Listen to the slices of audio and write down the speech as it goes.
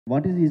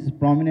What is his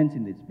prominence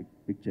in this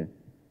picture?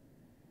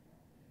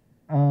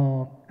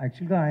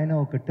 Actually, I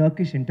know a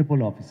Turkish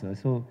Interpol officer.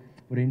 So,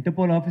 for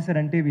Interpol officer,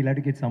 ante we'll have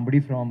to get somebody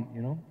from,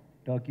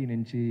 Turkey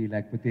nunchi,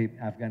 lakapothe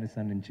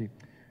Afghanistan nunchi.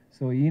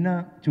 So,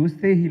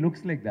 he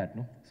looks like that,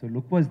 no? So,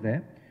 look was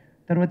there.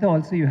 Tarvata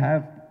also you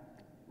have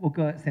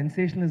oka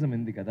sensationalism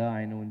in the kada,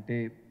 I know,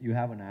 you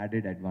have an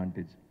added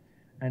advantage.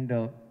 And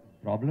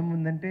problem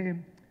undante,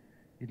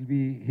 it'll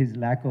be his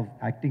lack of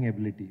acting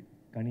ability.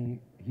 Kani,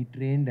 he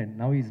trained and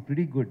now he's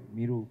pretty good.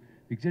 Miru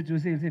picture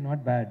choose, he'll say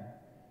not bad.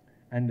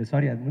 And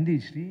sorry, Mundi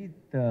Shri,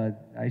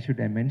 I should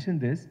mention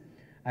this.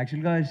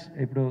 Actually,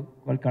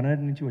 called Kannada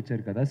nunchi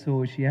vacharu kada.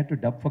 So she had to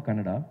dub for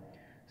Kannada.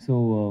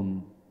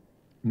 So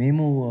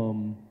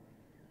memo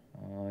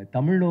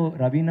Tamillo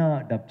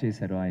Ravina dub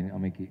chesaru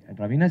ameki. And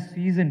Ravina is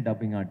seasoned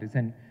dubbing artist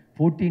and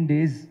 14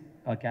 days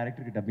a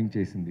character ki dubbing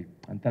chesindi.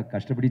 Anta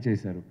kashtapadi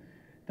chesaru.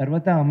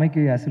 Tarvata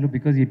ameki asalu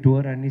because ఈ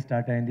tour అన్ని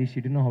start అయింది.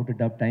 She didn't know how to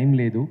dub, time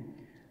లేదు.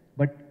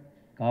 But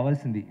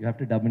కావాల్సింది, you have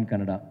to dub in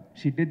Kannada.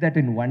 She did that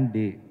in one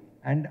day.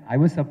 And I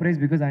was surprised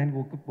because I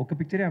oka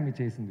picture ఆమె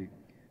చేసింది.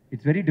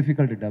 It's very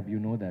difficult to dub, you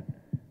know that.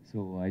 So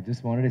I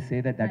just wanted to say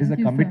that Thank is a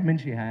you, commitment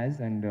she has.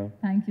 And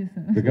Thank you,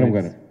 sir. Vikram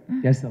garu.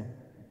 Yes, sir.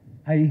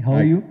 Hi, how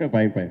are you?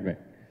 Fine.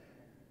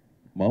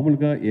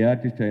 మామూలుగా ఏ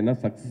artist అయినా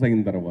success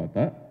అయిన తర్వాత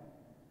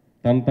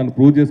తను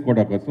prove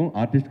చేసుకోవడం కోసం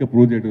ఆర్టిస్ట్గా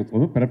prove చేయడం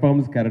కోసం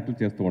పెర్ఫార్మెన్స్ క్యారెక్టర్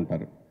చేస్తూ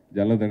ఉంటారు,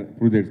 జనరల్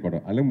ప్రూవ్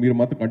చేసుకోవడం. అలాగే మీరు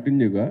మాత్రం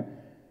కంటిన్యూగా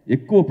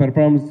ఎక్కువ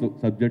పెర్ఫార్మెన్స్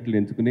సబ్జెక్టులు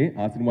ఎంచుకుని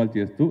ఆ సినిమాలు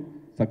చేస్తూ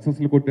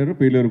సక్సెస్లు కొట్టారు,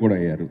 ఫెయిల్యూర్ కూడా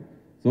అయ్యారు.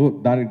 సో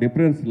దానికి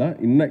డిఫరెన్స్లా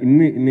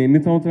ఇన్ని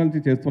సంవత్సరాల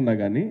నుంచి చేస్తున్నా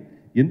కానీ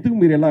ఎందుకు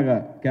మీరు ఎలాగా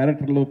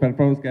క్యారెక్టర్లు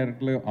పెర్ఫార్మెన్స్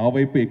క్యారెక్టర్లు ఆ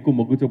వైపు ఎక్కువ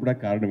మొగ్గు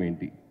చూపడానికి కారణం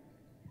ఏంటి?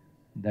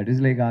 That is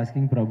like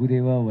asking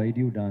Prabhudeva, why do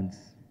you dance?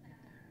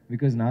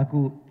 Because నాకు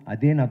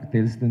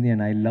తెలుస్తుంది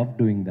and I love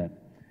doing that.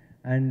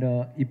 And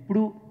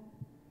ఇప్పుడు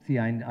see,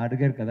 I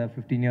అడిగారు కదా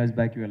 15 years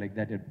back you were like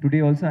that.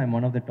 Today also I'm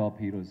one of the top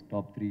heroes,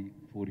 top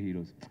 3-4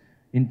 heroes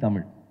in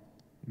Tamil.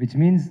 Which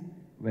means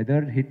whether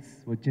hits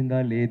వచ్చిందా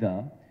లేదా,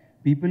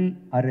 people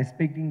are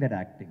respecting that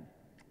acting.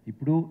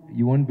 ఇప్పుడు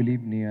you won't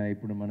believe,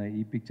 ఇప్పుడు మన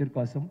ఈ picture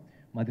కోసం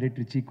మధురై,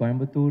 ట్రిచి,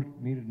 కోయంబత్తూర్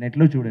మీరు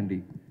నెట్లో చూడండి,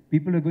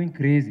 people are going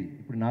crazy.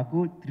 ఇప్పుడు నాకు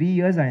 3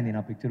 years అయింది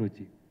నా పిక్చర్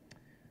వచ్చి.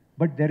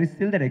 But there is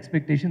still that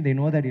expectation, they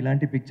know that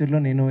ఇలాంటి పిక్చర్లో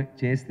నేను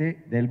చేస్తే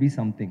there will be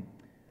something.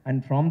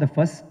 And from the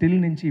first still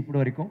నుంచి ఇప్పటి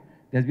వరకు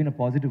there been a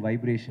positive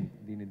vibration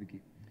దీని ఇదికి.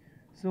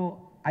 So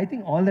I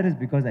think all that is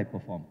because I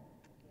perform.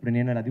 ఇప్పుడు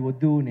నేను అది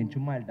వద్దు, నేను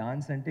చుమ్మా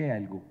డాన్స్ అంటే I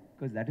go,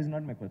 because that is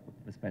not my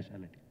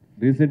speciality.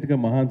 రీసెంట్గా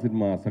మహాన్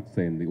సినిమా సక్సెస్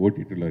అయింది,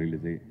 ఓటీటీలో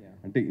రిలీజ్ అయ్యి.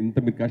 అంటే ఇంత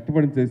మీరు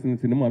కష్టపడి చేసిన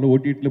సినిమాలు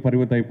ఓటీటీలో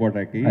పరిమితం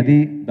అయిపోవటానికి అది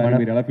దాన్ని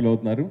మీరు ఎలా ఫీల్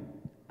అవుతున్నారు?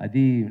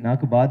 అది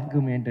నాకు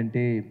బాధకం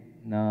ఏంటంటే,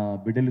 నా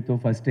బిడ్డలతో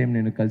ఫస్ట్ టైం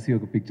నేను కలిసి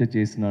ఒక పిక్చర్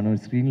చేస్తున్నాను,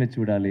 స్క్రీన్లో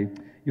చూడాలి.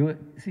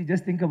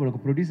 జస్ట్ థింక్ అబౌట్,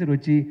 ఒక ప్రొడ్యూసర్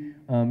వచ్చి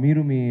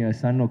మీరు మీ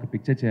సన్ ఒక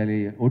పిక్చర్ చేయాలి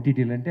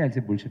ఓటీటీలో అంటే, I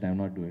say bullshit, I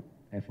not do it,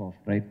 F of,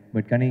 right?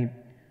 But కానీ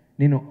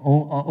నేను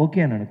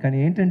ఓకే అన్నాను. కానీ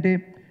ఏంటంటే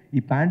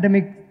ఈ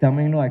పాండమిక్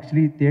సమయంలో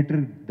యాక్చువల్లీ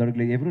థియేటర్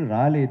దొరకలేదు, ఎవరు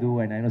రాలేదు.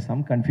 And I know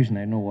some confusion,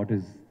 I know what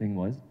is thing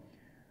was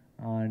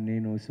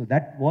so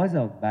that was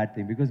a bad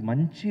thing, because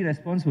మంచి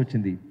రెస్పాన్స్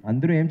వచ్చింది.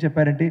 అందరూ ఏం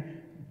చెప్పారంటే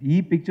ఈ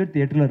పిక్చర్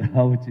థియేటర్లో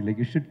రావచ్చు,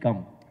 లైక్ యూ షుడ్ కమ్.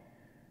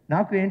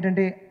 నాకు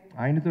ఏంటంటే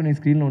ఆయనతో నేను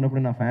స్క్రీన్లో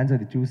ఉన్నప్పుడు నా ఫ్యాన్స్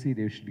అది చూసి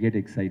they should get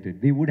excited,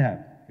 they would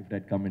have if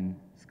that come in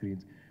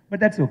screens.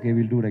 But that's okay,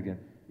 will do it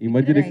again. ఈ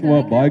మధ్య ఎక్కువ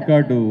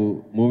బాయ్కాట్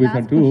మూవీస్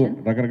అంటూ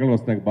రకరకాలు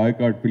వస్తాయి,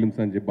 బాయ్కాట్ ఫిల్మ్స్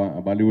అని చెప్పి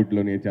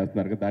బాలీవుడ్లోనే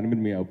చేస్తున్నారు కదా, దాని మీద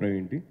మీ అభిప్రాయం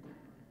ఏంటి?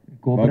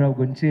 కోబ్రా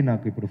గురించి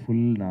నాకు ఇప్పుడు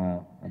ఫుల్ నా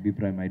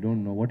అభిప్రాయం, I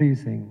don't know what are you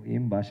saying,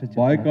 ఏం భాష?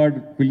 బాయ్కాట్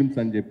ఫిల్మ్స్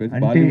అని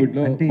చెప్పేసి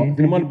బాలీవుడ్లో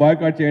సినిమాలు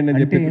బాయ్కాట్ చేయండి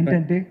అని చెప్పి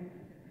ఏంటంటే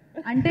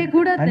అంటే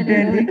కూడా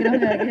తెలియదు విక్రమ్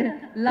గారికి.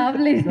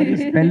 లవ్లీ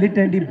స్పెల్ ఇట్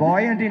అండి.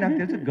 బాయ్ అంటే నాకు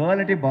తెలుసు,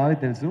 గర్ల్ అంటే బాగా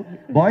తెలుసు,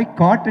 బాయ్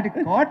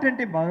కాట్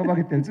అంటే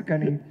బాగా తెలుసు.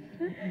 కానీ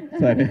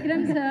సరే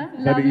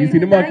ఈ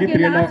సినిమాకి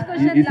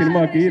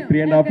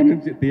 3.5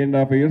 నుంచి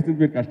 3.5 years నుంచి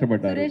మీరు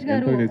కష్టపడ్డారు,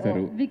 ఎంతో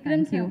చేశారు.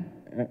 Vikram sir,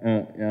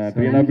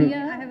 3.5.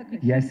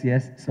 yes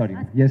sorry,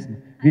 yes,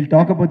 we'll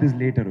talk about this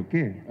later,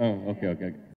 okay? Okay.